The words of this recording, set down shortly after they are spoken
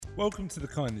Welcome to the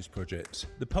Kindness Project,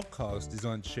 the podcast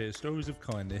designed to share stories of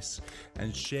kindness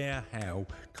and share how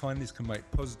kindness can make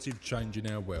positive change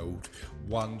in our world,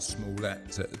 one small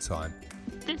act at a time.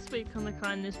 This week on the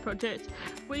Kindness Project,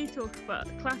 we talk about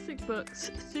classic books,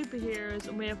 superheroes,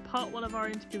 and we have part one of our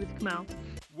interview with Kamal.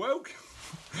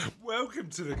 Welcome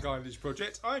to the Kindness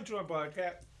Project. I'm joined by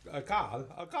Carl.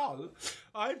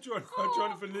 I'm joined by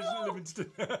Jonathan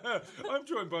Livingston. I'm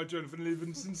joined by Jonathan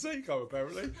Livingston Seagull,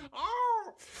 apparently.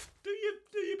 Oh, do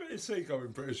you better Seagull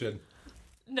impression?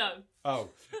 No.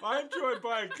 Oh, I'm joined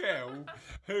by a girl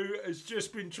who has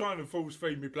just been trying to force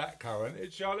feed me blackcurrant.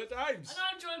 It's Charlotte Dames. And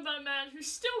I'm joined by a man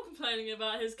who's still complaining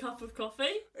about his cup of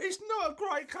coffee. It's not a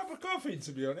great cup of coffee,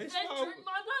 to be honest. Then drink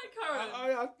my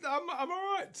blackcurrant. I'm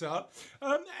all right, sir.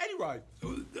 Anyway,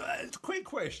 quick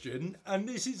question, and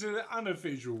this is an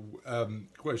unofficial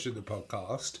question of the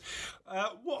podcast.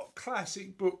 What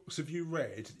classic books have you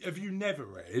read? Have you never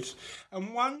read?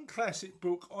 And one classic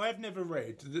book I've never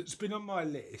read that's been on my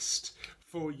list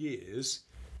for years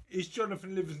is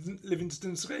Jonathan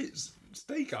Livingston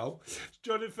Seagull.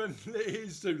 Jonathan, it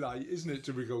is too late, isn't it,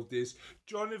 to record this?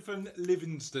 Jonathan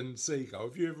Livingston Seagull.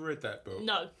 Have you ever read that book?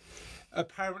 No.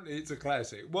 Apparently it's a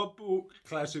classic. What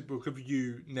classic book have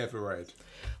you never read?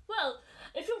 Well,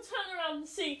 if you'll turn around and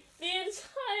see the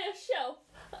entire shelf,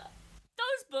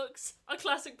 those books are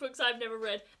classic books I've never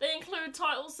read. They include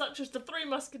titles such as The Three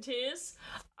Musketeers,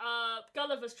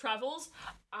 Gulliver's Travels.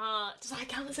 Does that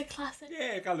count as a classic?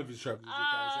 Yeah, Gulliver's Travels is a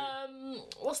classic.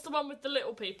 What's the one with the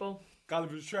little people?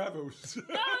 Gulliver's Travels. No,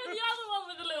 the other one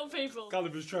with the little people.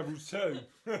 Gulliver's Travels 2.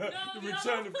 No, The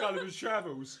Return of Gulliver's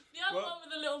Travels. The other one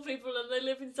with the little people and they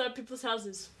live inside people's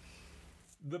houses.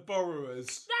 The Borrowers.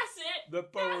 That's it. The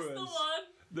Borrowers. That's the one.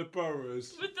 The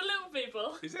Borrowers. With the little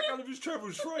people. Is that Gulliver's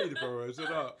Travels 3, The Borrowers, or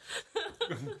not?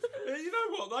 You know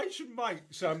what? They should make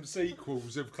some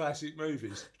sequels of classic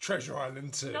movies. Treasure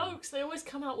Island 2. No, because they always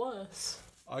come out worse.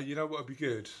 Oh, you know what would be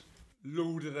good?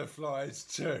 Lord of the Flies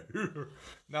 2.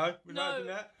 No? We're not having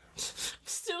that?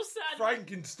 Still sad.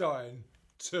 Frankenstein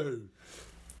 2.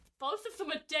 Both of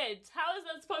them are dead. How is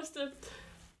that supposed to...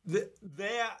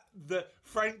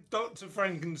 Dr.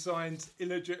 Frankenstein's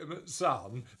illegitimate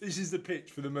son. This is the pitch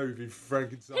for the movie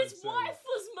Frankenstein. His wife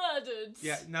was murdered.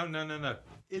 Yeah, no.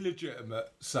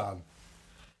 Illegitimate son.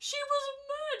 She was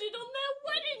murdered on their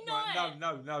wedding night.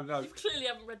 No. You clearly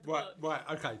haven't read the book. Right,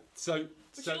 okay. So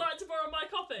would you like to borrow my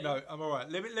copy? No, I'm all right.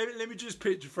 Let me just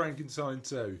picture Frankenstein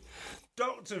 2.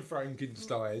 Dr.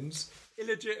 Frankenstein's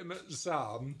illegitimate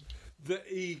son that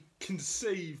he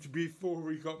conceived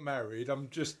before he got married. I'm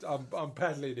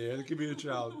paddling here. Give me a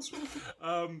chance.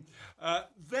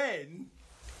 Then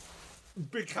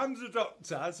becomes a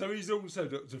doctor, so he's also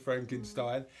Dr.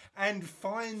 Frankenstein, and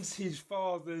finds his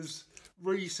father's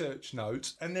research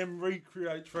notes and then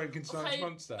recreates Frankenstein's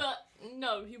monster. But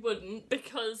no, he wouldn't,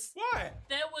 because why?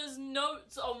 There was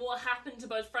notes on what happened to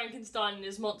both Frankenstein and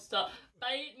his monster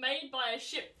made by a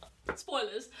ship.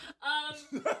 Spoilers.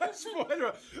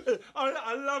 Spoiler.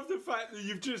 I love the fact that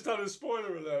you've just done a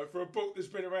spoiler alert for a book that's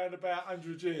been around about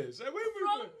 100 years.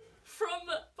 From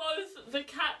both the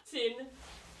captain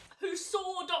who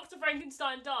saw Dr.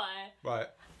 Frankenstein die, right,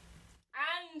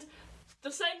 and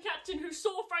the same captain who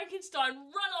saw Frankenstein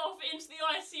run off into the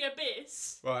icy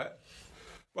abyss. Right.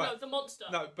 No, the monster.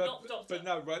 No, not Doctor. But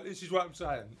no, right, this is what I'm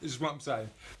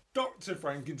saying. Dr.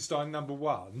 Frankenstein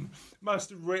 #1 must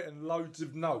have written loads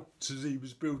of notes as he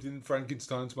was building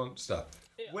Frankenstein's monster.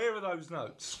 Yeah. Where are those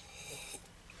notes?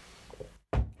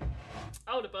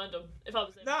 I would have burned them if I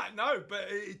was him. No, but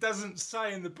it doesn't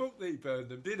say in the book that he burned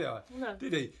them, did I? No.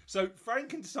 Did he? So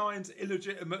Frankenstein's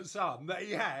illegitimate son that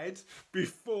he had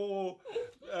before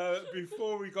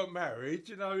he got married,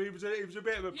 you know, he was a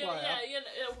bit of a player. Yeah.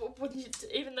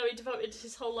 Even though he devoted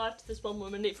his whole life to this one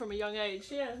woman from a young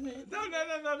age, yeah. No.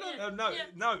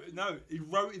 He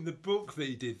wrote in the book that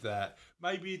he did that.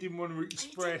 Maybe he didn't want to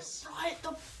express.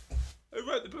 Who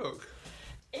wrote the book?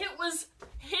 It was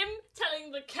him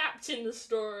telling the captain the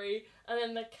story, and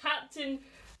then the captain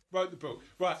wrote the book.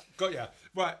 Right, got ya.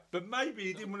 Right, but maybe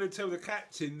he didn't want to tell the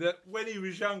captain that when he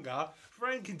was younger,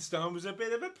 Frankenstein was a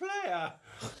bit of a player.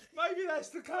 Maybe that's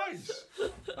the case.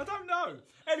 I don't know.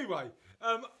 Anyway,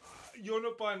 you're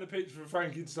not buying the picture for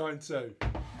Frankenstein 2.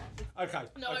 Okay.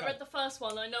 No, I read the first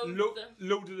one. I know.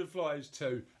 Lord of the Flies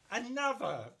 2.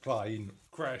 Another plane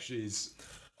crashes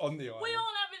on the island. We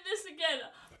aren't having this again.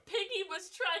 Piggy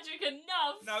was tragic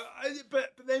enough. No,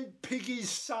 but then Piggy's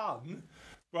son,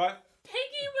 right?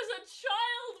 Piggy was a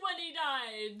child when he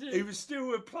died. He was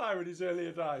still a player in his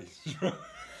earlier days. He was like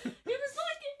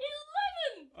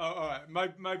 11. Oh, all right,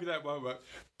 maybe that won't work.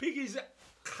 Piggy's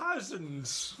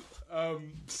cousin's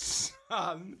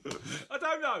one. I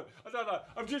don't know.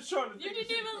 I'm just trying to. You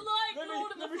didn't even like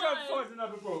Lord of the Let me Flies. go and find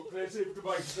another book. Let's see if we can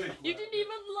make a sequel. You didn't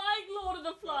even like Lord of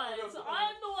the Flies.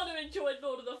 I'm the one who enjoyed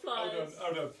Lord of the Flies.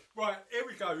 Hold on. Right, here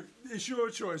we go. It's your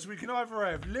choice. We can either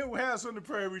have Little House on the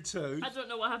Prairie 2. I don't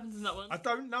know what happens in that one. I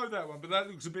don't know that one, but that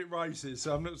looks a bit racist,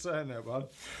 so I'm not saying that one.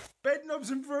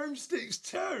 Bedknobs and Broomsticks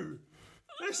 2.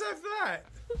 Let's have that.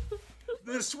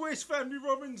 The Swiss Family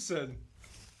Robinson,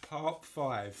 Part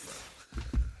 5.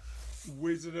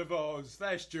 Wizard of Oz.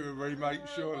 That's due a remake,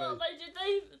 surely. Well, they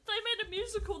made a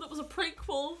musical that was a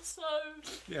prequel, so...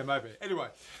 Yeah, maybe. Anyway,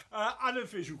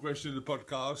 unofficial question of the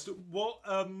podcast. What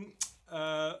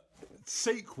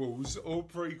sequels or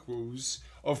prequels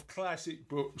of classic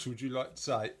books would you like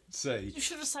to see? You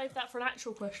should have saved that for an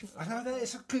actual question. I know that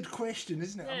it's a good question,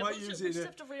 isn't it? Yeah, I might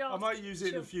use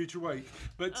it in a future week.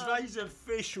 But today's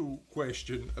official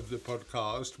question of the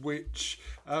podcast, which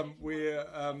we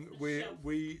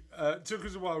took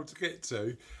us a while to get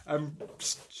to.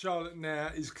 Charlotte now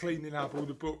is cleaning up all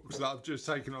the books that I've just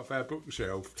taken off our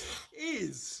bookshelf.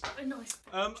 Is nice.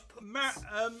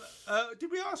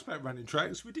 did we ask about running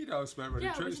tracks? We did ask about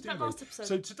running tracks, we did that didn't we? last episode.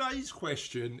 So today's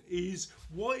question is: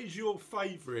 what is your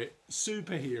favourite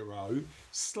superhero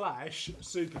 /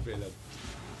 supervillain?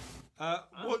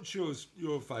 What's your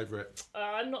favourite?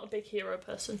 I'm not a big hero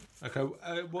person. Okay,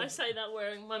 I say that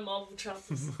wearing my Marvel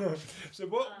trousers. So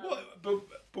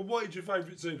but what is your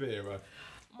favourite superhero?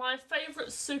 My favourite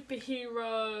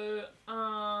superhero,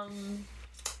 I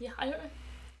don't know.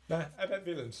 No, how about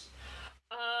villains?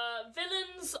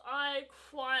 Villains I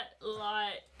quite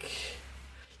like.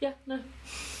 Yeah, no.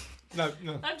 No.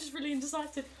 I'm just really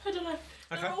indecisive. I don't know.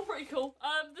 They're all pretty cool.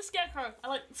 The Scarecrow. I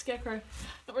like the Scarecrow.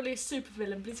 Not really a super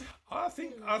villain, but he's I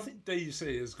think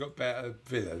DC has got better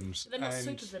villains. they're not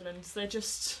super villains. They're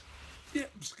just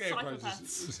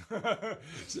Scarecrow's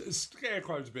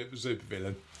Scarecrow's a bit of a super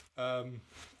villain.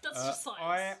 that's just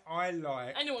science. I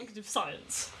like. Anyone can do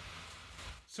science.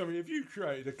 Sorry, have you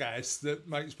created a gas that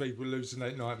makes people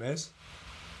hallucinate nightmares?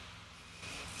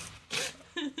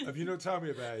 Have you not told me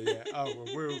about it yet? Oh,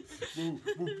 well,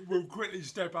 we'll quickly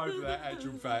step over that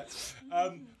actual fact.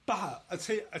 But I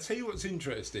tell you what's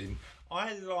interesting.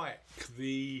 I like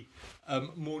the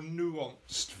more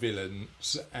nuanced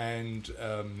villains and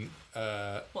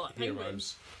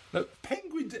heroes. Look,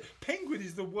 Penguin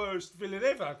is the worst villain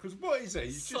ever. Because what is he?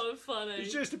 He's funny.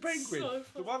 He's just a penguin. So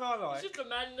the one I like. He's just a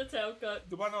man in a tailcoat.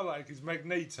 The one I like is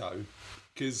Magneto,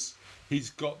 because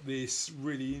he's got this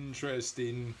really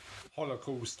interesting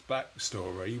Holocaust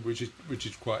backstory, which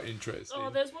is quite interesting. Oh,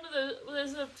 there's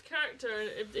a character.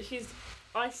 He's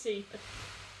icy.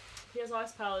 He has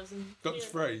ice powers and. Dr.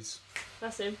 Freeze.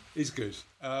 That's him. He's good.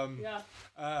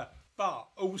 But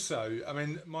also, I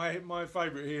mean, my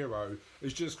favourite hero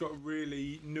has just got a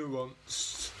really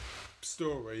nuanced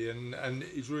story, and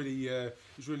it's really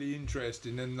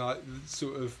interesting, and like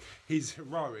sort of he's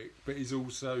heroic, but he's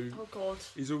also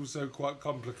quite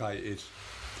complicated.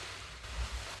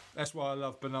 That's why I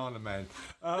love Banana Man.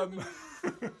 I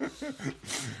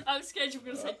was scared you were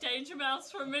going to say Danger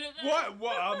Mouse for a minute there.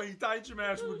 What? I mean, Danger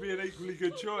Mouse would be an equally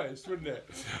good choice, wouldn't it?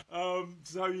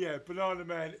 So yeah, Banana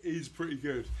Man is pretty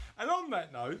good. And on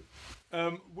that note,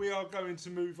 we are going to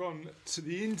move on to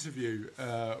the interview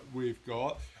we've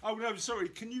got. Oh no, sorry.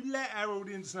 Can you let our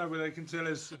audience know where they can tell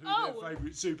us who their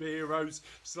favourite superheroes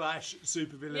 /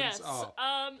 supervillains are?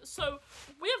 So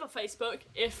we have a Facebook.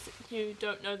 If you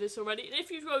don't know this already,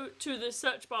 if you go to the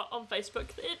search bar on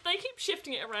Facebook, they keep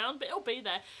shifting it around, but it'll be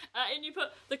there. And you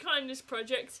put the Kindness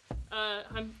Project.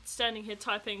 I'm standing here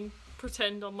typing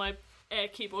pretend on my Air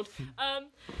keyboard.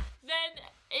 Then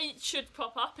it should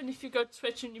pop up, and if you go to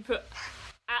Twitch and you put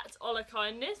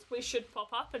 @OlaKindness, we should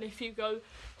pop up, and if you go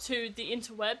to the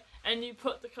interweb and you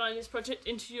put the Kindness Project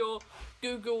into your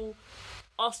Google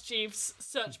Ask Jeeves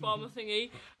search bar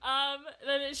thingy,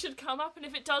 then it should come up, and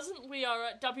if it doesn't, we are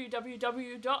at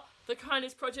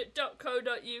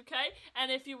www.thekindnessproject.co.uk,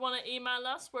 and if you want to email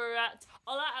us, we're at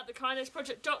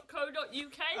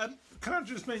ola@thekindnessproject.co.uk. Can I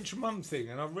just mention one thing,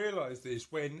 and I realised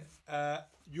this when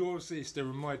your sister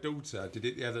and my daughter did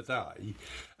it the other day.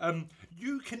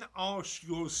 You can ask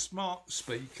your smart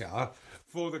speaker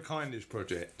for the Kindness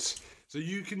Project. So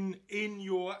you can, in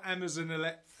your Amazon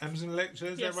Alexa, is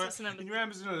that right? That's an Amazon. In your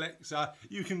Amazon Alexa,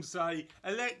 you can say,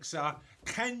 Alexa,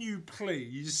 can you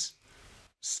please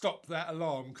stop that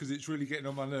alarm because it's really getting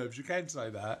on my nerves. You can say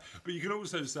that, but you can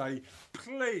also say,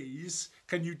 please,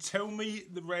 can you tell me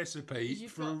the recipe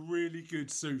for a really good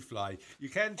souffle? You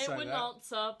can say that. It wouldn't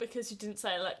answer because you didn't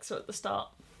say Alexa at the start.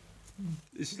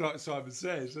 This is like Simon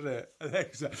Says, isn't it?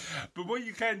 Alexa. But what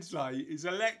you can say is,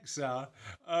 Alexa,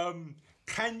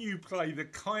 can you play the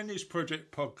Kindness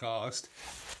Project podcast?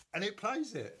 And it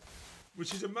plays it,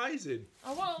 which is amazing.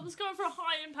 Oh, well, I was going for a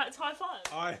high impact high five.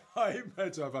 High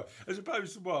impact high five, as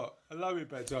opposed to what? A low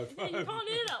impact high Yeah, five. you can't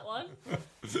hear that one.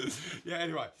 Yeah,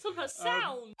 anyway. It's all about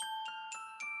sound.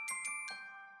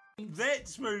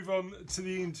 Let's move on to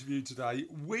the interview today.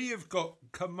 We have got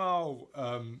Kamal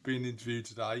being interviewed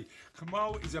today.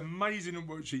 Kamal is amazing at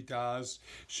what she does.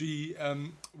 We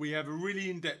have a really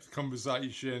in-depth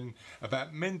conversation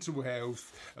about mental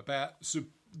health, about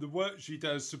the work she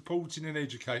does supporting and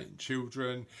educating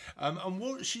children, and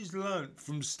what she's learnt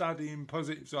from studying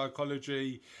positive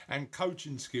psychology and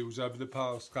coaching skills over the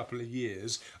past couple of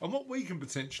years, and what we can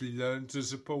potentially learn to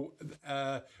support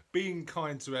being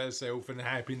kind to ourselves and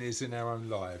happiness in our own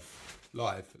lives.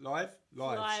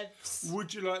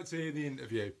 Would you like to hear the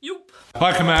interview? Yup.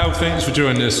 Hi Kamal, thanks for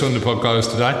joining us on the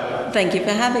podcast today. Thank you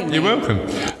for having me. You're welcome.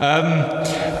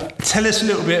 Tell us a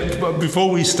little bit, before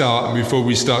we start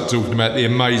talking about the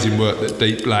amazing work that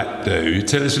Deep Black do,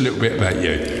 tell us a little bit about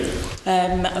you.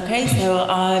 Okay, so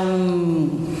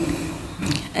I'm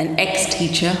an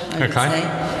ex-teacher, I would say,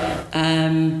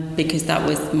 because that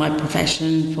was my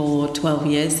profession for 12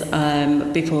 years.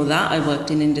 Before that, I worked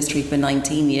in industry for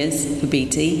 19 years for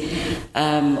BT,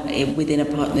 within a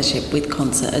partnership with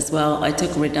Concert as well. I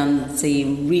took redundancy,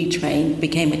 retrained,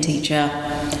 became a teacher,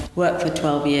 worked for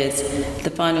 12 years.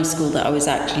 The final school that I was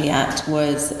actually at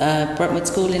was Brentwood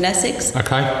School in Essex.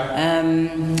 Okay.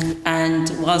 And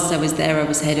whilst I was there, I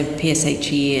was head of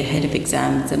PSHE, head of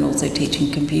exams, and also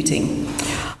teaching computing.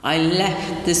 I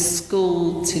left the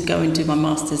school to go and do my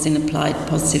master's in applied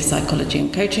positive psychology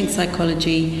and coaching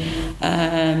psychology.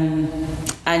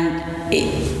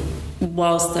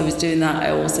 Whilst I was doing that,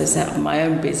 I also set up my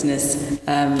own business.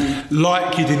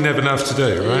 Like you didn't have enough to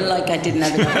do, right? Like I didn't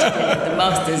have enough to do with the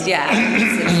master's, yeah,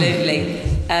 absolutely.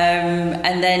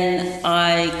 And then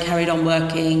I carried on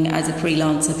working as a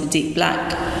freelancer for Deep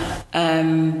Black,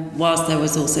 whilst I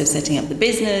was also setting up the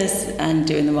business and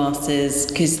doing the masters,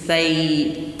 because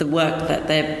the work that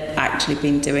they've actually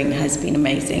been doing has been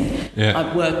amazing. Yeah.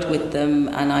 I've worked with them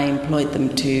and I employed them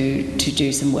to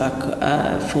do some work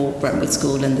for Brentwood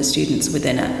School and the students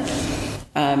within it.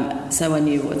 So I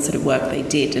knew what sort of work they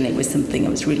did, and it was something I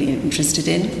was really interested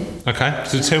in. Okay,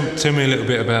 so tell me a little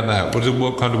bit about that.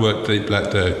 What kind of work do Deep Black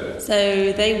do?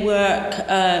 So they work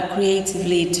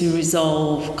creatively to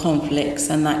resolve conflicts,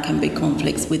 and that can be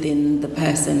conflicts within the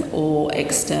person or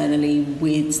externally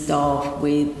with staff,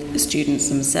 with students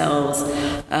themselves,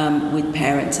 with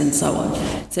parents and so on.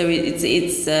 So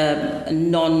it's a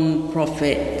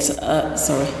not-for-profit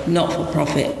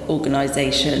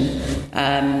organisation.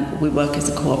 We work as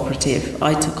a cooperative.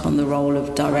 I took on the role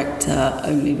of director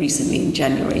only recently in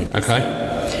January. Okay.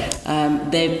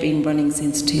 They've been running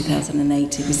since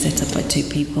 2008. It was set up by two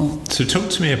people. So talk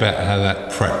to me about how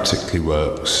that practically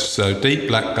works. So Deep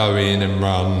Black go in and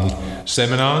run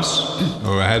seminars,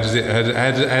 or how does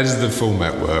the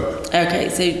format work? Okay,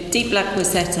 so Deep Black was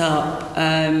set up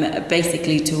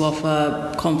basically to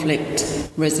offer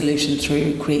conflict resolution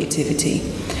through creativity.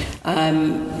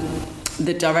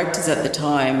 The directors at the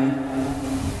time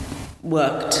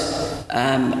worked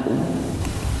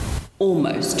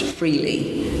almost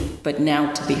freely, but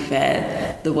now, to be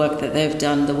fair, the work that they've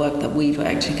done, the work that we've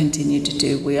actually continued to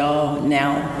do, we are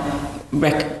now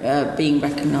being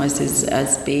recognised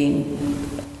as being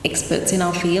experts in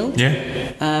our field.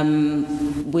 Yeah.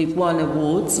 We've won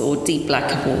awards, or Deep Black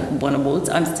have won awards.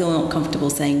 I'm still not comfortable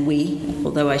saying we,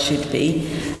 although I should be.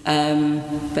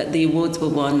 But the awards were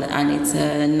won, and it's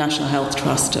a National Health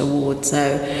Trust award,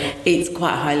 so it's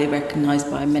quite highly recognised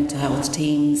by mental health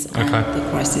teams and the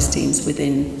crisis teams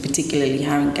within, particularly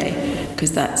Haringey,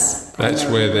 because that's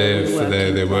where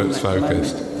their work's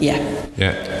focused.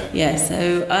 Yeah.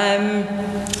 So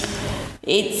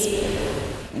it's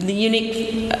the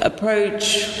unique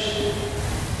approach,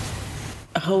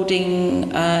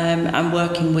 holding and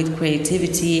working with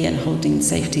creativity and holding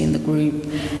safety in the group,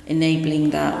 enabling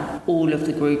that all of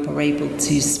the group are able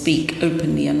to speak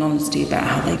openly and honestly about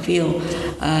how they feel,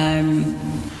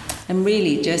 and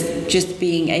really just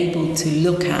being able to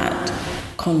look at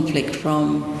conflict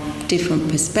from different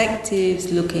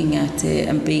perspectives, looking at it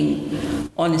and being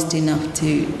honest enough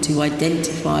to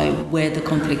identify where the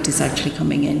conflict is actually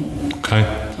coming in. Okay.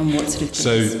 And what sort of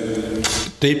things.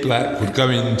 So Deep Black would go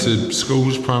into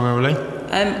schools primarily?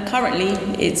 Currently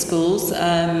it's schools.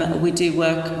 We do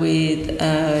work with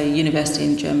university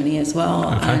in Germany as well,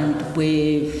 and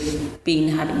we've been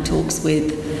having talks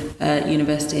with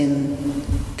university in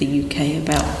the UK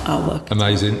about our work.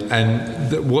 Amazing.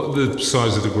 And what are the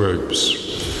size of the groups?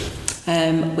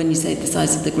 When you say the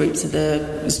size of the groups, of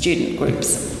the student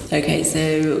groups. Okay,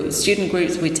 so student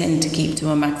groups we tend to keep to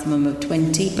a maximum of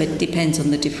 20, but it depends on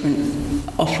the different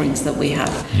offerings that we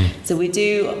have. So we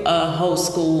do a whole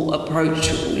school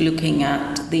approach looking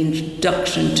at the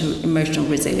introduction to emotional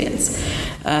resilience.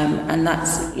 And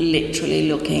that's literally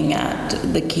looking at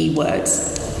the key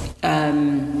words.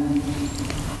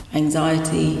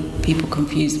 Anxiety, people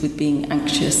confused with being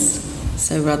anxious.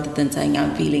 So rather than saying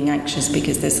I'm feeling anxious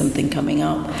because there's something coming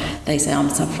up, they say I'm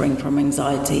suffering from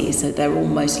anxiety. So they're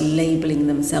almost labeling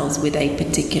themselves with a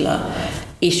particular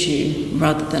issue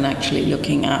rather than actually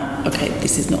looking at, okay,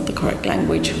 this is not the correct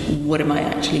language. What am I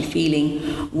actually feeling?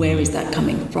 Where is that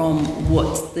coming from?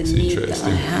 What's the need that I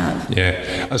have?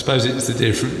 Yeah, I suppose it's the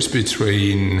difference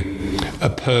between a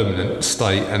permanent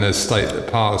state and a state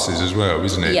that passes as well,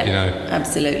 isn't it? Yeah, you know,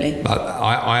 absolutely. But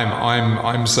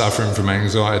I'm suffering from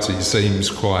anxiety seems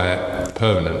quite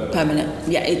permanent. Permanent,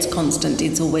 yeah, it's constant.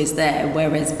 It's always there.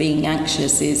 Whereas being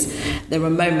anxious is there are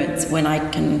moments when I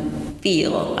can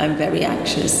feel I'm very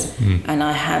anxious and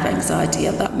I have anxiety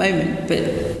at that moment,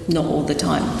 but not all the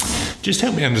time. Just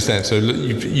help me understand. So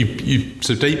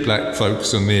so Deep Black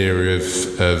focus on the area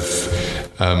of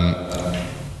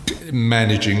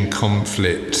managing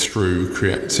conflict through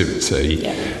creativity.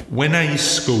 Yeah. When a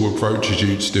school approaches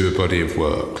you to do a body of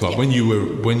work, like when you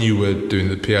were doing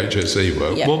the PHSE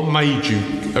work, what made you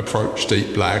approach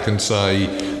Deep Black and say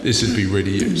this would be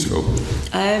really useful?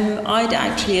 I'd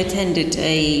actually attended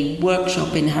a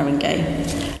workshop in Haringey,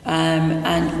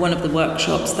 and one of the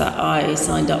workshops that I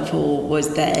signed up for was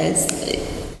theirs,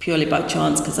 purely by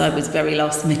chance because I was very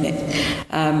last minute,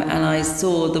 and I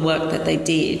saw the work that they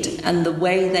did and the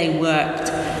way they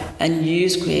worked and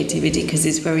used creativity, because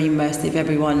it's very immersive,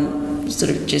 everyone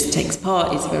sort of just takes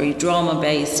part, it's very drama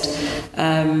based,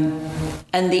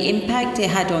 and the impact it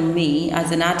had on me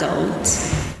as an adult,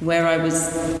 where I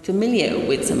was familiar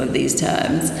with some of these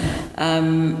terms,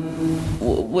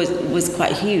 was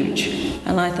quite huge.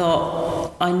 And I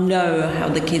thought, I know how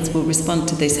the kids will respond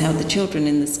to this, how the children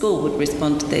in the school would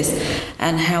respond to this,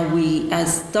 and how we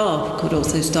as staff could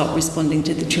also start responding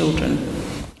to the children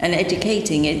and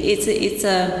educating it. It's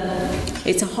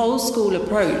a whole school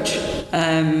approach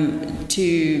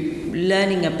to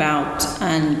learning about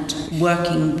and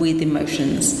working with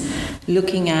emotions,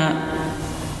 looking at.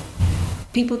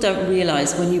 People don't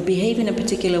realise when you behave in a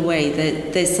particular way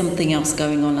that there's something else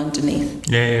going on underneath.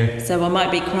 Yeah. So I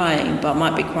might be crying, but I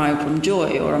might be crying from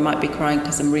joy, or I might be crying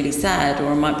because I'm really sad,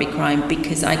 or I might be crying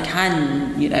because I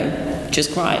can,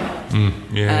 just cry.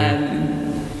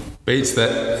 But it's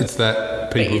that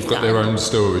people have got their own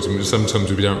stories, and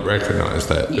sometimes we don't recognise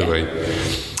that, do we?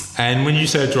 And when you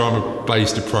say a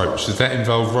drama-based approach, does that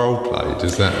involve role play?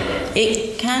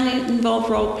 It can involve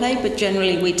role play, but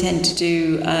generally we tend to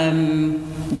do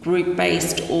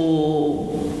group-based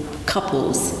or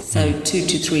couples, so 2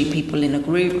 to 3 people in a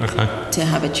group to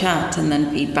have a chat and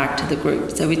then feed back to the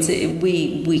group. So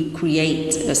we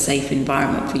create a safe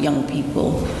environment for young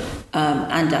people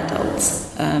and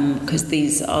adults, because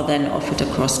these are then offered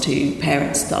across to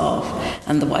parents, staff,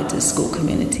 and the wider school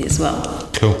community as well.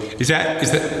 Cool. Is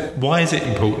that why is it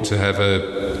important to have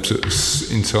a sort of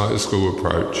entire school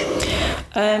approach?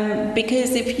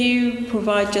 Because if you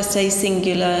provide just a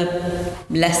singular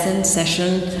lesson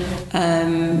session,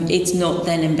 it's not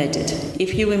then embedded.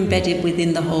 If you embed it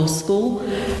within the whole school,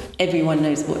 everyone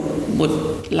knows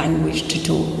what language to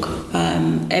talk.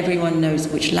 Everyone knows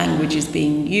which language is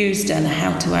being used and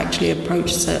how to actually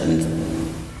approach certain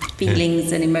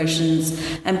feelings and emotions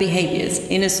and behaviours.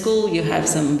 In a school you have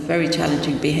some very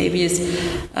challenging behaviours,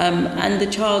 and the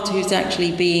child who's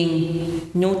actually being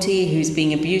naughty, who's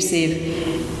being abusive,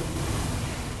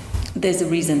 there's a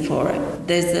reason for it.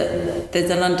 There's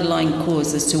an underlying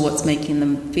cause as to what's making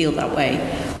them feel that way.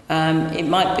 It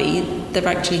might be they're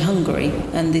actually hungry,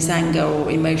 and this anger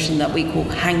or emotion that we call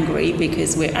hangry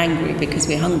because we're angry because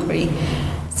we're hungry,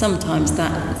 sometimes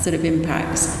that sort of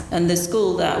impacts. And the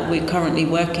school that we're currently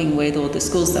working with, or the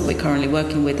schools that we're currently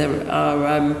working with,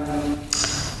 are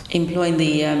employing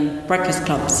the breakfast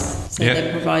clubs. So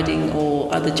they're providing,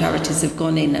 or other charities have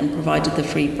gone in and provided the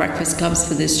free breakfast clubs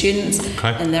for the students,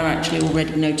 and they're actually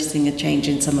already noticing a change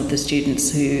in some of the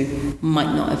students who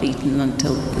might not have eaten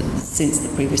since the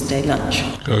previous day lunch.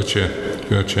 Gotcha.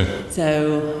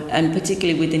 So, and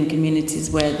particularly within communities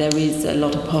where there is a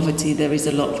lot of poverty, there is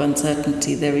a lot of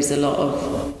uncertainty, there is a lot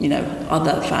of,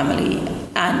 other family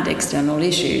and external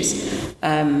issues,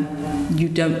 you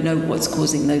don't know what's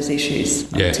causing those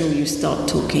issues until you start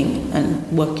talking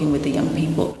and working with the young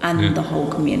people and the whole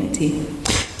community.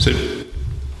 So,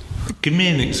 Give me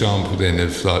an example then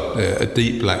of like a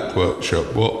deep black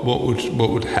workshop. What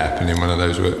would happen in one of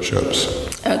those workshops?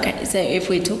 Okay, so if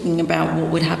we're talking about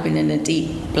what would happen in a deep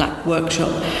black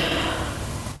workshop,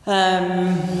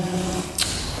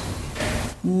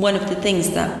 one of the things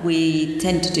that we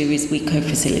tend to do is we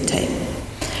co-facilitate.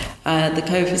 The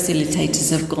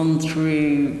co-facilitators have gone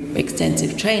through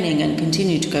extensive training and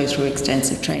continue to go through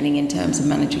extensive training in terms of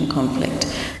managing conflict,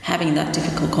 having that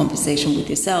difficult conversation with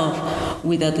yourself,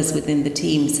 with others within the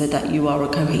team, so that you are a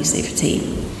cohesive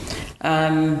team.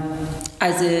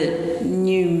 As a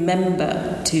new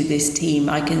member to this team,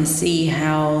 I can see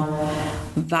how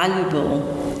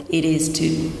valuable it is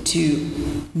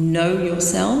to know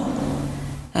yourself.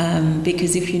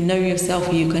 Because if you know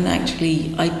yourself, you can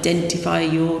actually identify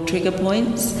your trigger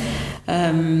points,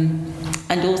 and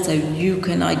also you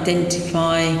can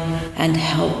identify and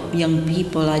help young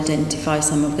people identify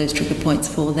some of those trigger points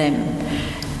for them.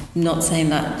 Not saying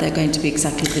that they're going to be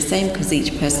exactly the same, because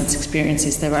each person's experience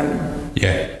is their own.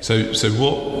 Yeah. So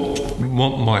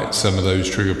what might some of those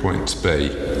trigger points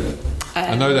be?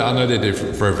 I know they're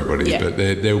different for everybody, but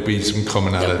there'll be some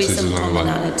commonalities along the way.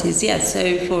 Yeah.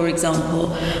 So, for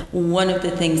example, one of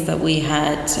the things that we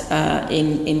had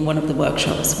in one of the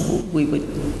workshops, we were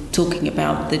talking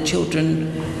about the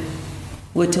children.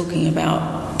 We're talking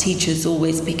about teachers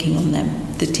always picking on them.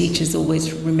 The teachers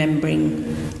always remembering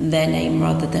their name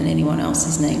rather than anyone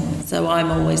else's name. So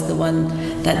I'm always the one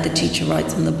that the teacher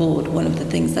writes on the board. One of the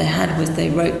things they had was they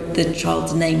wrote the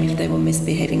child's name if they were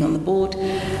misbehaving on the board.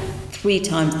 3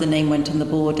 times the name went on the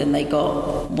board and they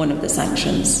got one of the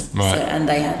sanctions. Right. And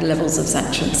they had levels of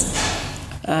sanctions.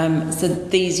 So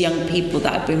these young people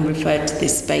that have been referred to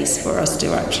this space for us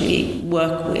to actually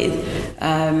work with,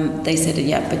 they said,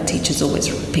 yeah, but teachers always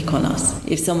pick on us.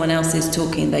 If someone else is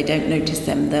talking, they don't notice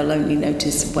them. They'll only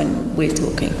notice when we're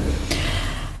talking.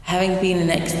 Having been an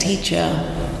ex-teacher,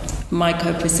 my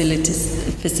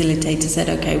co-facilitator said,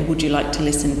 okay, would you like to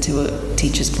listen to a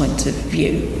teacher's point of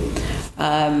view?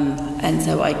 And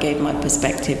so I gave my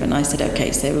perspective and I said,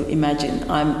 okay, so imagine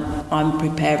I'm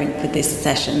preparing for this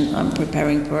session, I'm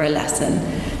preparing for a lesson.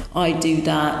 I do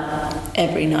that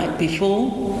every night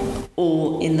before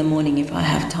or in the morning if I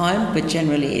have time, but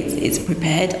generally it's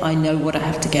prepared. I know what I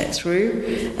have to get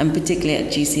through, and particularly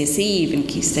at GCSE, even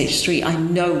Key Stage 3, I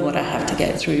know what I have to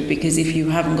get through, because if you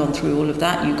haven't gone through all of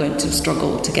that, you're going to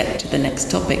struggle to get to the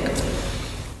next topic.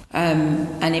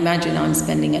 And imagine I'm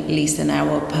spending at least an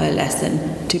hour per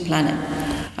lesson to plan it.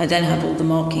 I then have all the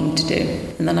marking to do,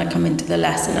 and then I come into the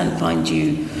lesson and find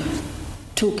you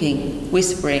talking,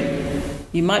 whispering.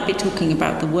 You might be talking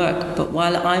about the work, but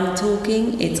while I'm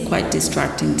talking, it's quite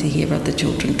distracting to hear other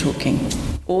children talking,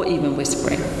 or even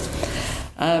whispering.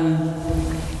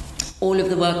 All of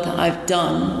the work that I've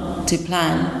done to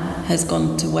plan has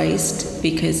gone to waste,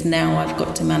 because now I've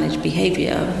got to manage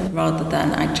behaviour rather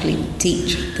than actually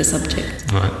teach the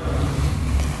subject. Right.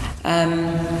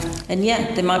 And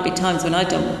yeah, there might be times when I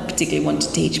don't particularly want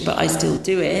to teach, but I still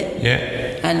do it.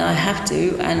 Yeah. And I have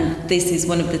to, and this is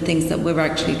one of the things that we're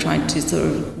actually trying to sort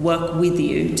of work with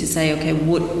you to say, okay,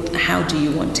 how do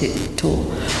you want it taught?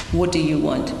 What do you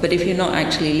want? But if you're not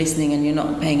actually listening and you're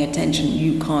not paying attention,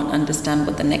 you can't understand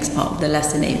what the next part of the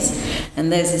lesson is. And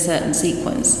there's a certain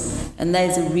sequence. And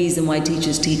there's a reason why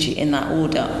teachers teach it in that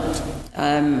order.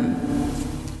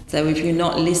 So if you're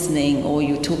not listening or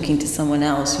you're talking to someone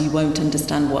else, you won't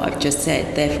understand what I've just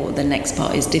said. Therefore, the next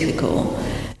part is difficult.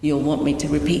 You'll want me to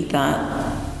repeat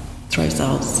that, throws the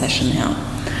whole session out.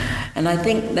 And I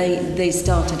think they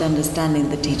started understanding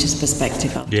the teacher's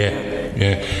perspective after that.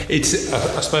 Yeah. It's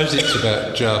I suppose it's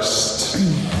about just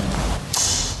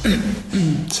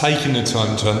taking the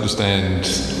time to understand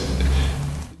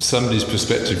somebody's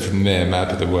perspective from their map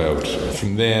of the world,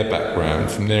 from their background,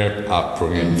 from their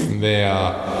upbringing, from their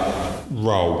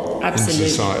role in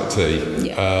society.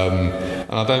 Yeah.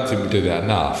 And I don't think we do that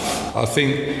enough. I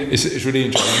think it's really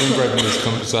interesting. I remember having this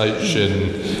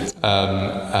conversation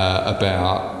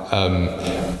about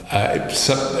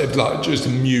like just a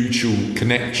mutual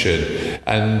connection,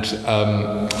 and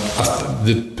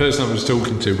the person I was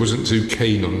talking to wasn't too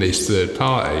keen on this third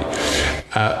party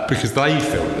because they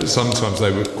felt that sometimes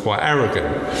they were quite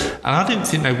arrogant, and I didn't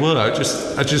think they were.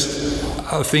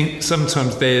 I think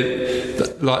sometimes they're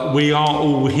like, we are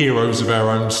all heroes of our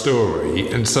own story,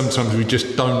 and sometimes we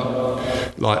just don't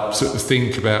like sort of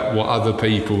think about what other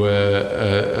people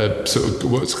are sort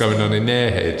of what's going on in their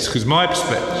heads. Because my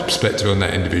perspective on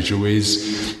that individual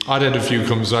is, I'd had a few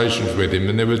conversations with him,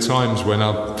 and there were times when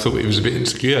I thought he was a bit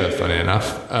insecure, funny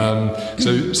enough.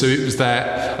 So it was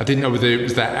that, I didn't know whether it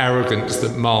was that arrogance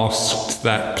that masked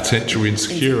that potential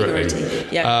insecurity.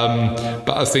 Yeah.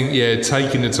 But I think,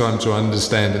 taking the time to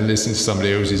understand and listen to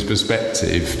somebody else's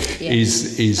perspective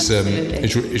is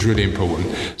really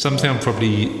important. Something I'm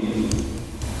probably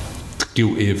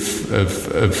guilty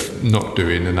of not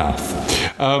doing enough.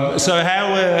 So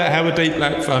how are Deep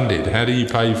Black funded? How do you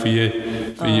pay for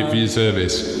your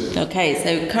service? Okay,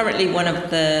 so currently one of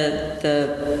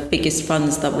the biggest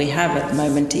funds that we have at the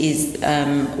moment is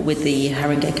with the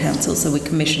Haringey Council. So we're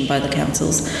commissioned by the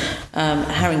councils.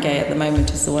 Haringey at the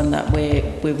moment is the one that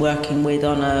we're working with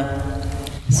on a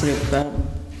sort of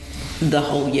the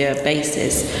whole year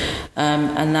basis,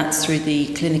 and that's through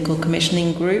the clinical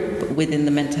commissioning group within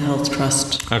the Mental Health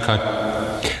Trust. Okay,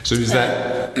 so is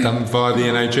that done via the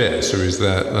NHS, or is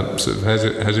that sort of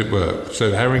has it worked?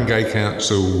 So Haringey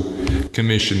Council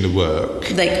commissioned the work.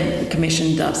 They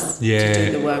commissioned us to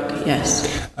do the work. Yes.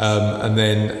 And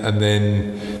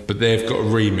then, but they've got a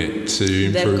remit to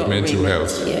improve mental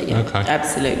health. Yeah. Okay.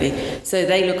 Absolutely. So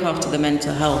they look after the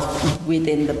mental health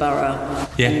within the borough,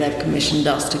 and they've commissioned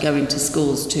us to go into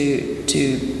schools to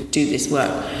do this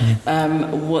work.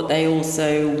 What they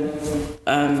also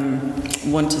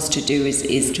want us to do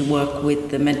is to work with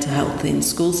the mental health in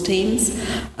schools teams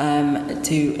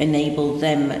to enable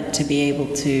them to be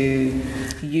able to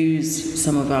use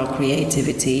some of our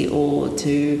creativity, or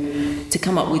to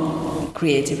come up with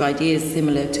creative ideas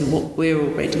similar to what we're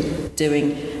already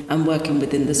doing and working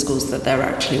within the schools that they're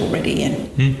actually already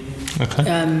in.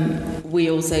 Okay. We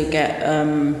also get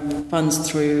funds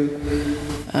through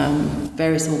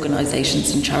various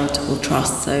organisations and charitable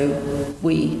trusts, so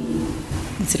we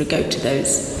sort of go to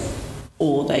those,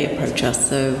 or they approach us,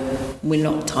 so we're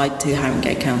not tied to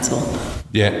Haringey Council.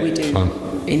 Yeah, we do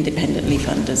independently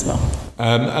fund as well.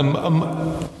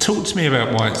 Talk to me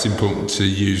about why it's important to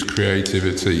use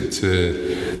creativity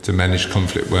to manage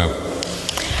conflict well.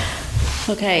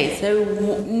 Okay, so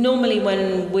normally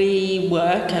when we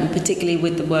work, and particularly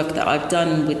with the work that I've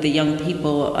done with the young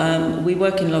people, we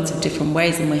work in lots of different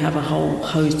ways, and we have a whole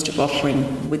host of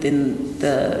offering within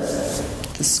the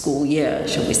school year,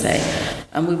 shall we say.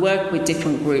 And we work with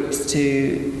different groups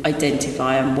to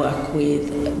identify and work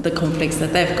with the conflicts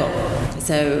that they've got.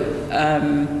 So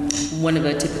one of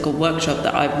a typical workshop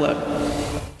that I've worked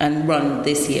and run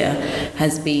this year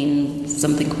has been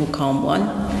something called Calm One,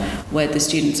 where the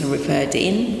students are referred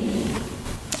in,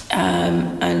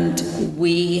 and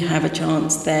we have a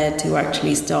chance there to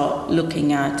actually start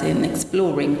looking at and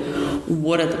exploring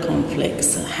what are the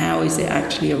conflicts, how is it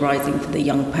actually arising for the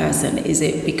young person. Is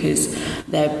it because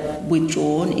they're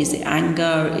withdrawn? Is it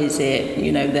anger? Is it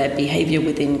their behaviour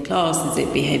within class? Is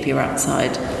it behaviour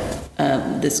outside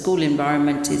the school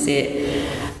environment? Is it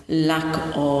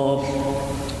lack of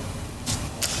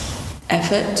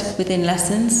effort within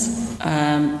lessons,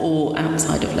 or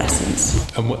outside of lessons?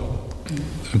 And what,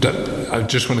 I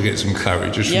just want to get some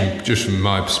clarity, just from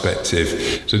my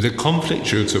perspective. So the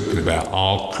conflicts you're talking about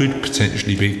could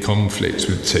potentially be conflicts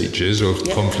with teachers or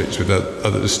conflicts with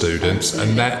other students,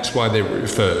 and that's why they're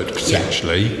referred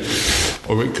potentially.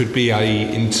 Or it could be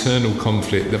a internal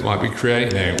conflict that might be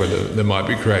creating anger, that might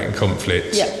be creating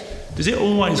conflicts. Does it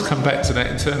always come back to that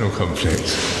internal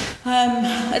conflict?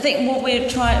 I think what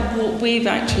we've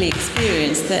actually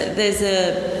experienced, that there's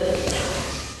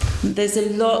a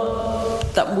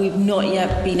lot that we've not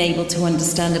yet been able to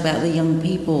understand about the young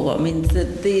people. I mean,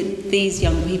 these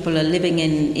young people are living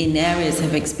in areas,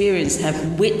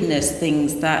 have witnessed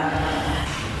things that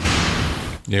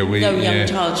no young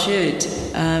child should.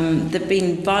 There've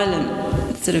been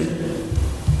violent sort of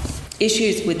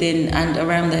issues within and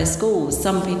around their schools.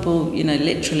 Some people,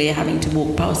 literally are having to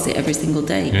walk past it every single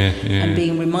day and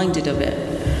being reminded of it.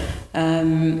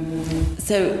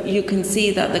 So you can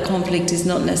see that the conflict is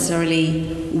not necessarily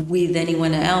with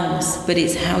anyone else, but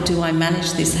it's how do I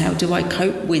manage this? How do I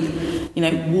cope with,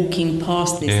 walking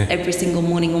past this every single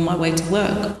morning on my way to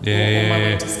work or on my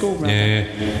way to school, rather?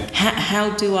 How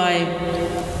do I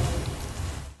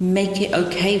make it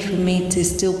okay for me to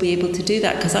still be able to do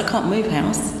that? Because I can't move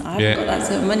house. I haven't got that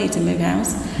sort of money to move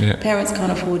house. Parents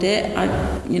can't afford it.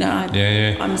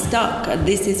 I'm stuck.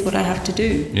 This is what I have to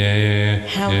do.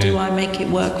 How do I make it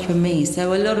work for me?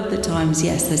 So a lot of the times,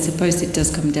 yes, I suppose it does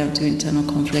come down to internal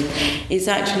conflict. It's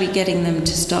actually getting them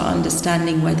to start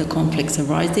understanding where the conflict's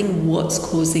arising, what's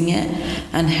causing it,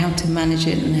 and how to manage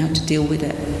it and how to deal with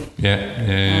it.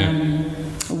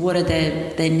 what are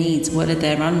their needs, what are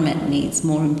their unmet needs,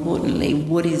 more importantly,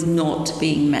 what is not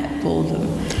being met for them.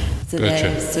 So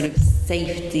their sort of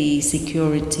safety,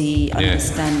 security,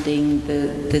 understanding,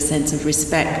 the sense of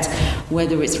respect,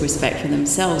 whether it's respect for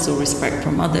themselves or respect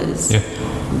from others.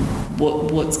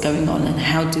 What's going on, and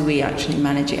how do we actually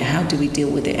manage it? How do we deal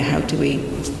with it? How do we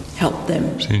help them?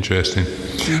 It's interesting.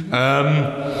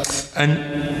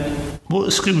 And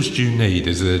what skills do you need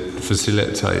as a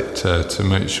facilitator to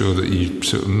make sure that you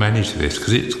sort of manage this?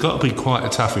 Because it's got to be quite a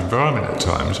tough environment at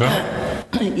times, right?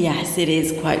 Yes, it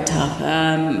is quite tough.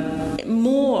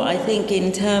 More, I think,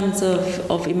 in terms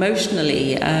of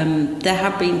emotionally, there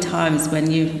have been times when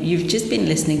you've just been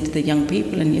listening to the young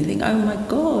people and you think, oh my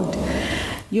God,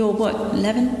 you're what,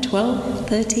 11, 12,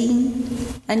 13?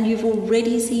 And you've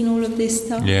already seen all of this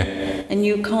stuff? Yeah. And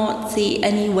you can't see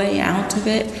any way out of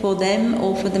it for them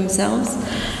or for themselves.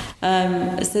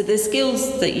 So the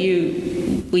skills that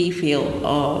we feel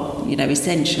are,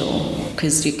 essential,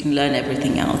 because you can learn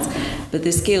everything else. But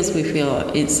the skills we feel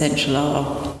are essential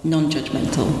are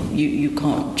non-judgmental. You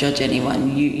can't judge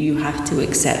anyone. You have to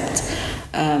accept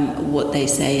what they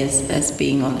say as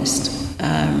being honest.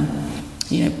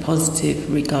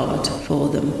 Positive regard for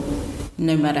them,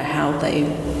 no matter how they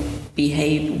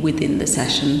behave within the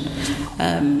session.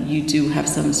 You do have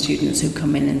some students who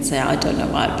come in and say, I don't know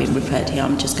why I've been referred here,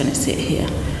 I'm just going to sit here.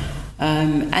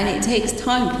 And it takes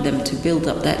time for them to build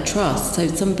up that trust. So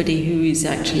somebody who is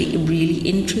actually really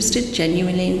interested,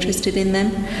 genuinely interested in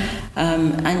them,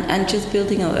 and just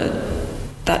building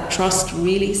that trust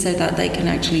really so that they can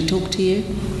actually talk to you.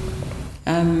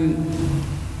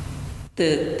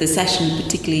 The session,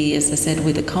 particularly, as I said,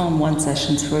 with the Calm 1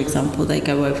 sessions, for example, they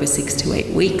go over 6 to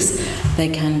 8 weeks. They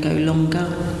can go longer.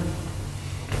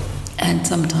 And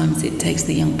sometimes it takes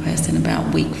the young person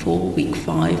about week 4, week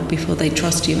 5 before they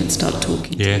trust you and start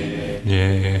talking to you.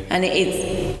 Yeah. And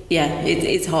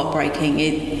it's heartbreaking.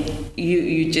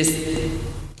 You just,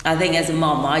 I think as a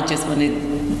mum, I just want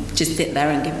to just sit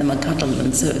there and give them a cuddle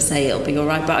and sort of say it'll be all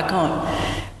right, but I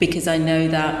can't, because I know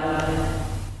that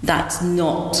that's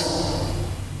not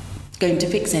going to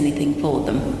fix anything for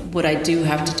them. What I do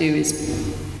have to do is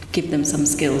give them some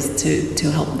skills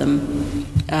to help them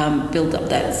build up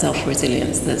that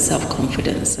self-resilience, that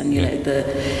self-confidence, and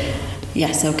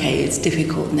yes, okay, it's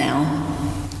difficult now.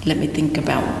 Let me think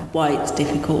about why it's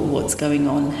difficult, what's going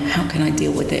on, how can I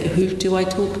deal with it, who do I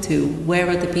talk to, where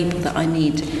are the people that I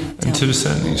need. And to a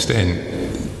certain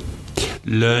extent,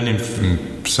 learning from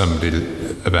somebody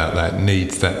about that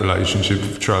needs that relationship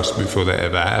of trust before that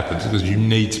ever happens, because you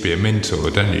need to be a mentor,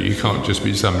 don't you? You can't just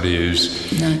be somebody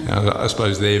who's... No. I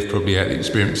suppose they've probably had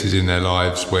experiences in their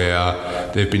lives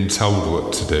where they've been told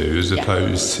what to do, as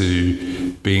opposed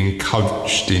to being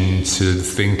coached into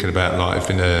thinking about life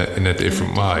in a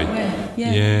different way.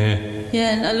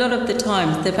 Yeah, and a lot of the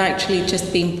times they've actually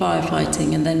just been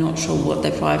firefighting and they're not sure what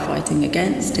they're firefighting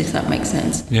against, if that makes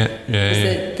sense. Yeah.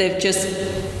 They've just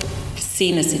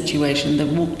seen a situation,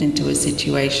 they've walked into a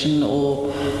situation,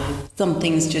 or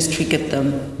something's just triggered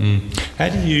them. How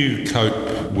do you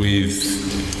cope with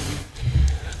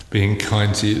being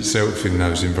kind to yourself in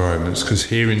those environments? Because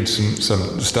hearing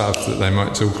some stuff that they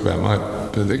might talk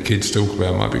about, that kids talk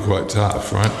about, might be quite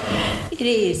tough, right? It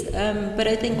is, but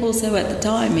I think also at the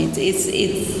time it's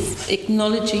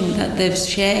acknowledging that they've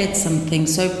shared something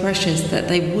so precious that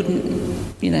they wouldn't,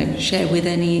 share with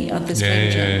any other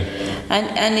stranger.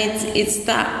 And it's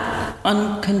that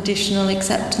unconditional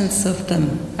acceptance of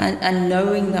them, and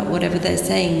knowing that whatever they're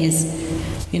saying is,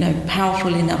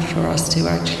 powerful enough for us to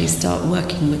actually start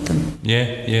working with them.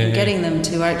 And getting them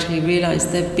to actually realise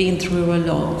they've been through a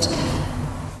lot.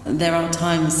 There are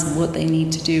times what they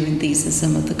need to do, and these are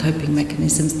some of the coping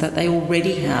mechanisms that they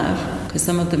already have, because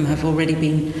some of them have already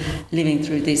been living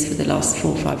through this for the last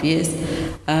 4 or 5 years,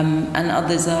 and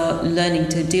others are learning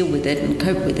to deal with it and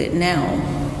cope with it now.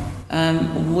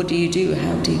 What do you do?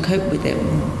 How do you cope with it?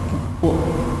 What,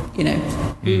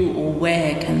 who or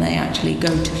where can they actually go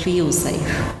to feel safe?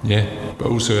 Yeah, but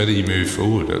also how do you move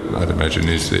forward, I'd imagine,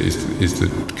 is the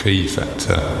key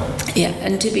factor. Yeah,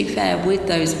 and to be fair, with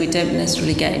those we don't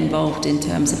necessarily get involved in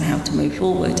terms of how to move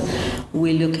forward.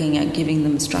 We're looking at giving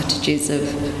them strategies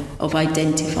of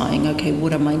identifying, okay,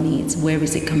 what are my needs, where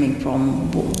is it coming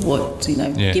from, what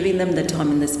giving them the time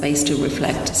and the space to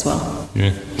reflect as well.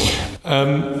 Yeah.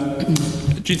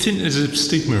 Do you think there's a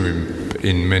stigma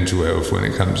in mental health when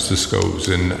it comes to schools,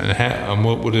 and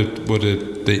what would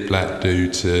a Deep Black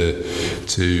do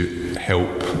to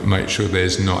help make sure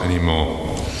there's not any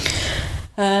more?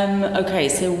 Okay,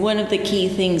 so one of the key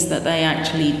things that they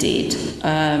actually did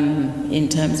in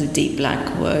terms of Deep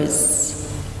Black was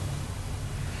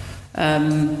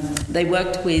They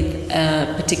worked with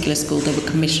a particular school. They were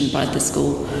commissioned by the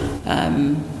school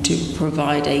to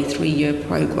provide a 3-year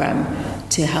program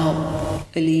to help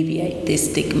alleviate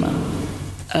this stigma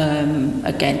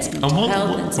against mental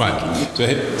health. So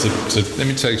let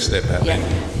me take a step back. Yeah.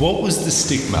 What was the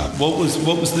stigma? What was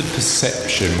the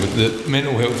perception that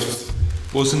mental health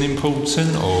wasn't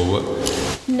important, or?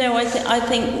 No, I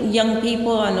think young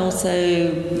people, and also,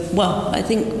 I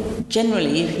think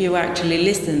generally, if you actually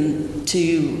listen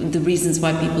to the reasons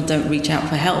why people don't reach out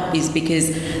for help, is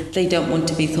because they don't want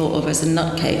to be thought of as a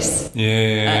nutcase.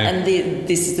 And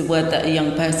this is the word that a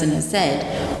young person has said.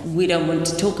 We don't want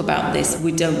to talk about this.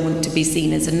 We don't want to be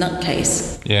seen as a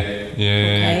nutcase.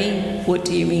 Okay, what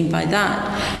do you mean by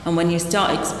that? And when you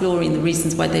start exploring the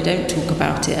reasons why they don't talk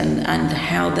about it, and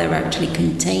how they're actually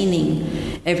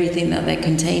containing everything that they're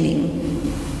containing,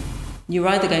 you're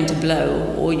either going to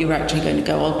blow or you're actually going to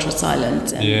go ultra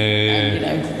silent and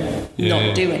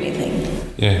not do anything.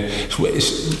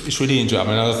 It's really interesting.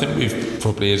 I mean, I think we've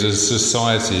probably, as a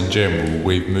society in general,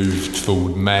 we've moved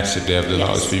forward massively over the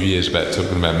last few years about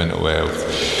talking about mental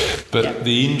health. But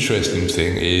the interesting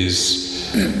thing is,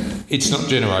 it's not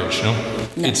generational.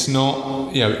 No. It's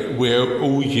not, we're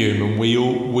all human. We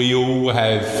all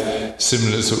have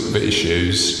similar sort of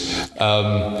issues.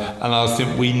 And I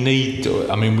think we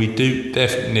do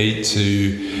definitely need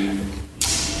to,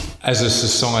 as a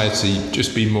society,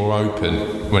 just be more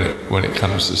open when it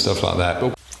comes to stuff like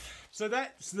that. So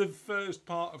that's the first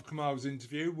part of Kamal's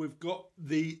interview. We've got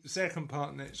the second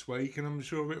part next week, and I'm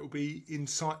sure it will be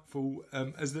insightful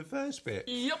as the first bit.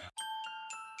 Yep.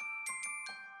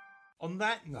 On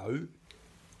that note,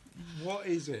 what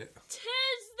is it? Tis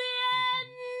the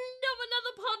end of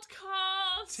another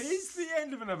podcast. Tis the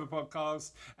end of another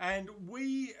podcast, and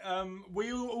we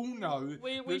all know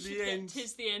we should get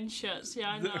Tis the End shirts. Yeah,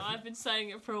 I know. I've been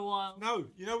saying it for a while. No,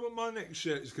 you know what my next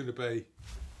shirt is going to be?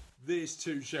 This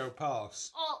too shall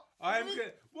pass. Oh, I am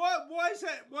good. Why is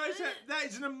that? Why is that? That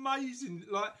is an amazing.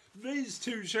 This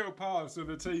too shall pass on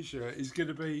a t-shirt is going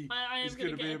to be. I am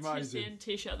going to get a Tis the End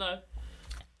t-shirt though.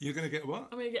 You're going to get what?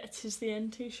 I'm going to get a Tis the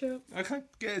End t-shirt. Okay,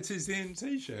 get a Tis the End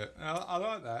t-shirt. I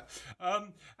like that.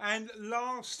 And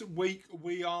last week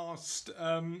we asked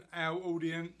our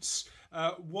audience,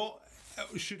 what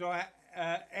should I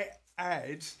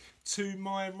add to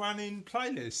my running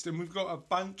playlist? And we've got a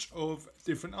bunch of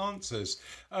different answers.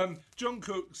 John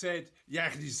Cook said,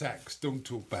 Yakety Sax, Don't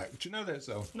Talk Back. Do you know that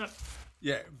song? No.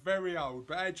 Yeah, very old,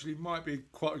 but actually might be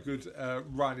quite a good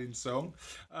running song.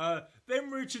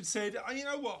 Then Richard said, you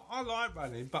know what, I like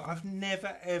running, but I've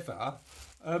never ever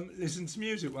listened to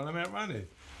music while I'm out running.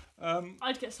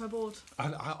 I'd get so bored.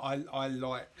 I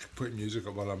like putting music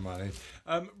on while I'm running.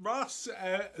 Russ,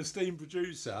 esteemed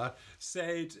producer,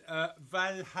 said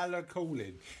Valhalla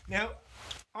Calling. Now,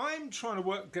 I'm trying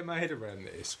to get my head around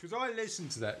this, because I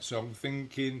listened to that song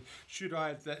thinking, should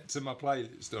I add that to my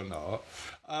playlist or not?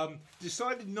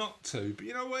 Decided not to, but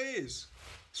you know what it is?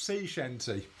 Sea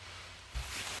shanty.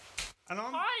 And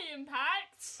High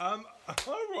impact.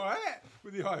 All right,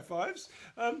 with the high fives.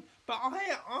 But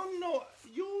I'm not.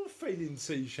 You're feeling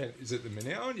sea shanties at the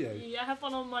minute, aren't you? Yeah, I have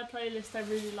one on my playlist I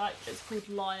really like. It's called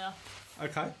Liar.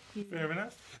 Okay, fair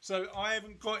enough. So I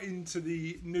haven't got into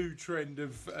the new trend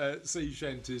of sea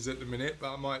shanties at the minute,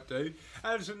 but I might do.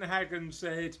 Alison Hagen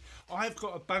said, I've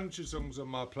got a bunch of songs on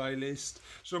my playlist.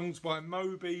 Songs by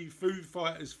Moby, Foo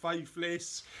Fighters,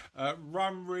 Faithless,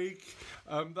 Rumrig.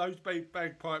 Those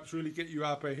bagpipes really get you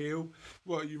up a hill.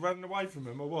 What, are you running away from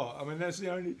them or what? I mean, that's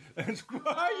the only... Why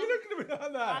are you looking at me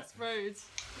like that? That's rude.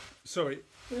 Sorry.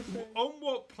 On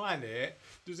what planet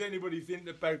does anybody think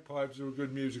that bagpipes are a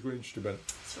good musical instrument?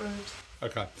 It's rude.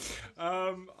 Okay.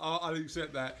 I'll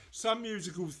accept that. Some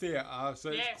musical theatre, so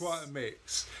it's quite a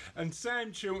mix. And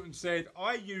Sam Chilton said,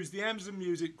 I use the Amazon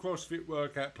Music CrossFit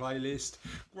workout playlist.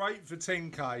 Great for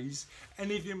 10Ks.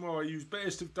 Anything more, I use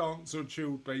Best of Dance or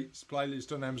Chilled Beats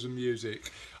playlist on Amazon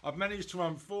Music. I've managed to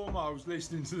run 4 miles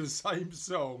listening to the same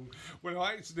song when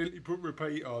I accidentally put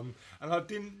repeat on, and I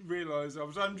didn't realise I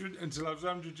was 100 until I was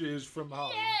 100 years from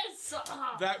home. Yes!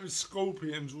 That was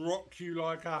Scorpions' Rock You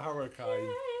Like a Hurricane.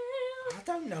 I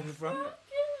don't know if I'm...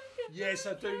 Yes,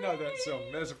 I do know that song.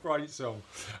 That's a great song.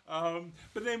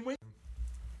 But then when...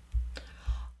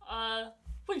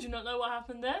 Would you not know what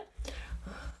happened there?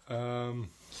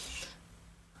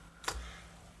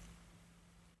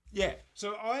 Yeah,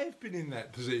 so I've been in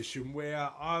that position where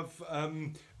I've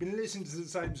been listening to the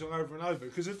same song over and over,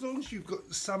 because as long as you've got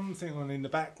something on in the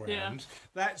background,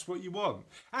 that's what you want.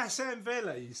 Hassan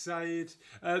Veli said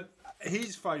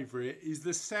his favourite is the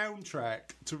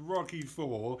soundtrack to Rocky IV.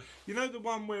 You know the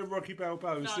one where Rocky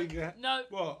Balboa is singing... No.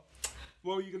 What?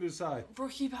 What were you going to say?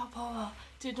 Rocky Balboa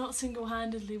did not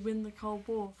single-handedly win the Cold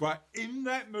War. Right, in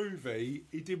that movie,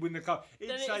 he did win the Cold.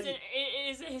 Then it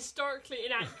is a historically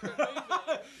inaccurate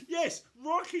movie. Yes,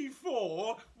 Rocky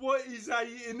IV. What is a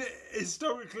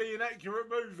historically inaccurate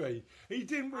movie? He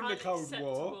didn't win the Cold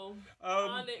War.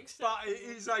 Unacceptable. But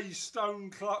it is a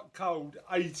stone cold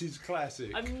 80s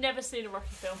classic. I've never seen a Rocky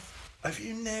film. Have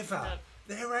you never? No.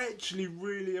 They're actually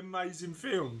really amazing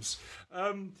films.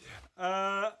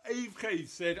 Eve Keith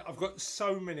said, I've got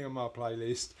so many on my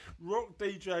playlist. Rock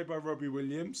DJ by Robbie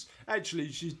Williams.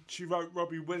 Actually, she wrote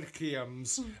Robbie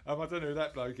Williams. I don't know who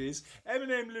that bloke is.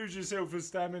 Eminem, Lose Yourself for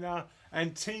Stamina.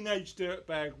 And Teenage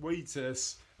Dirtbag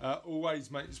Wheatus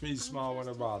always makes me smile when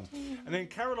I run. And then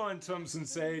Caroline Thompson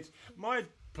said, my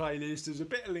playlist is a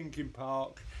bit of Linkin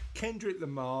Park, Kendrick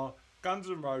Lamar, Guns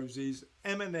N' Roses,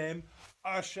 Eminem,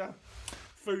 Usher,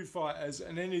 Foo Fighters,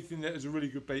 and anything that has a really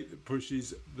good beat that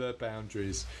pushes the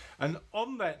boundaries. And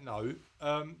on that note,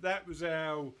 that was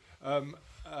our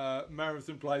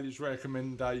marathon playlist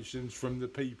recommendations from the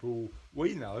people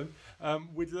we know.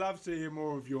 We'd love to hear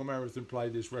more of your marathon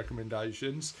playlist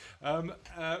recommendations.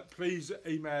 Please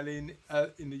email in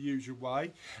the usual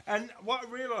way. And what I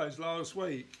realised last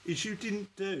week is you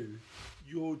didn't do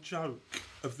your joke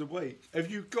of the week.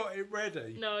 Have you got it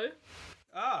ready? No.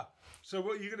 So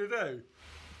what are you going to do?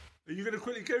 Are you going to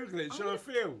quickly Google it? Shall I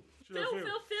feel?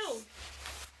 Phil.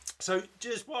 So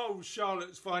just while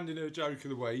Charlotte's finding her joke of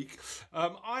the week,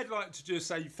 I'd like to just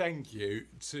say thank you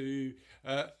to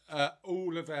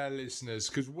all of our listeners,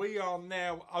 because we are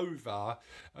now over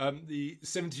the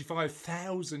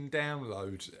 75,000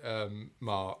 download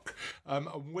mark.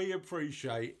 And we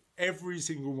appreciate every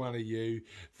single one of you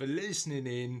for listening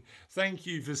in. Thank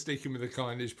you for sticking with the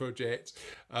Kindness Project,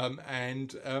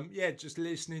 and just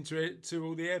listening to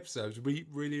all the episodes. We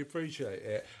really appreciate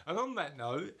it. And on that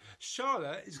note,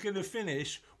 Charlotte is going to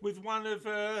finish with one of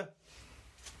her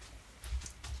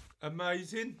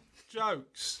amazing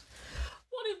jokes.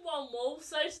 What did one wall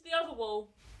say to the other wall?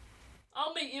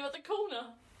 I'll meet you at the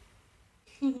corner.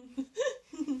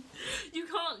 You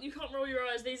can't roll your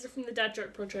eyes. These are from the Dad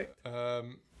Joke Project.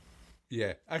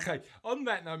 Yeah. Okay. On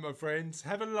that note, my friends,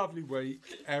 have a lovely week,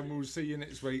 and we'll see you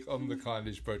next week on the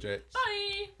Kindness Project.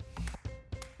 Bye.